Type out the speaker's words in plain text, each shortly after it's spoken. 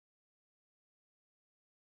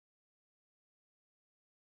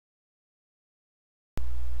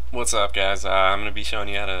What's up, guys? I'm going to be showing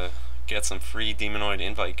you how to get some free Demonoid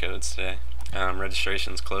invite codes today.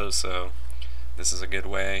 Registration's closed, so this is a good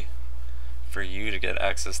way for you to get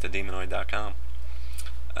access to Demonoid.com.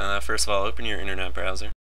 First of all, open your internet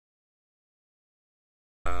browser.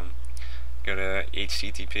 Go to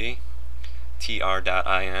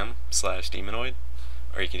http://tr.im/demonoid,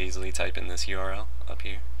 or you could easily type in this URL up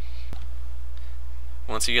here.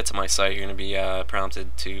 Once you get to my site, you're going to be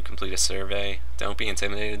prompted to complete a survey. Don't be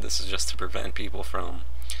intimidated. This is just to prevent people from,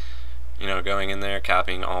 going in there,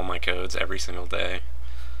 copying all my codes every single day,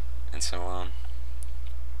 and so on.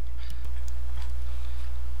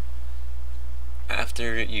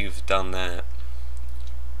 After you've done that,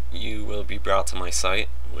 you will be brought to my site,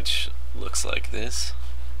 which looks like this.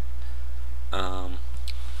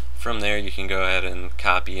 From there, you can go ahead and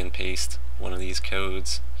copy and paste one of these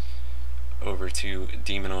codes over to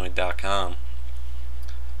Demonoid.com,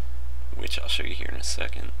 which I'll show you here in a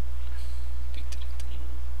second.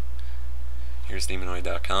 Here's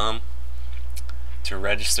Demonoid.com. To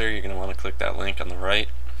register, you're going to want to click that link on the right,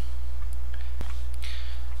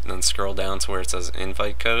 and then scroll down to where it says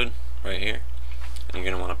invite code right here, and you're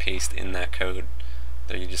going to want to paste in that code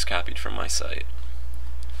that you just copied from my site.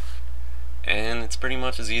 And it's pretty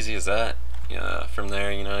much as easy as that. From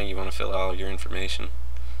there, you want to fill out all your information,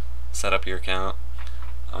 set up your account,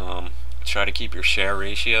 try to keep your share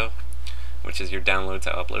ratio, which is your download to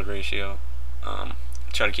upload ratio,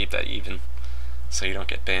 try to keep that even so you don't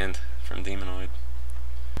get banned from Demonoid.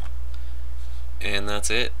 And that's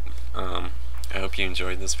it. I hope you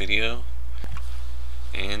enjoyed this video,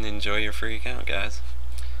 and enjoy your free account, guys.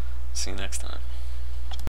 See you next time.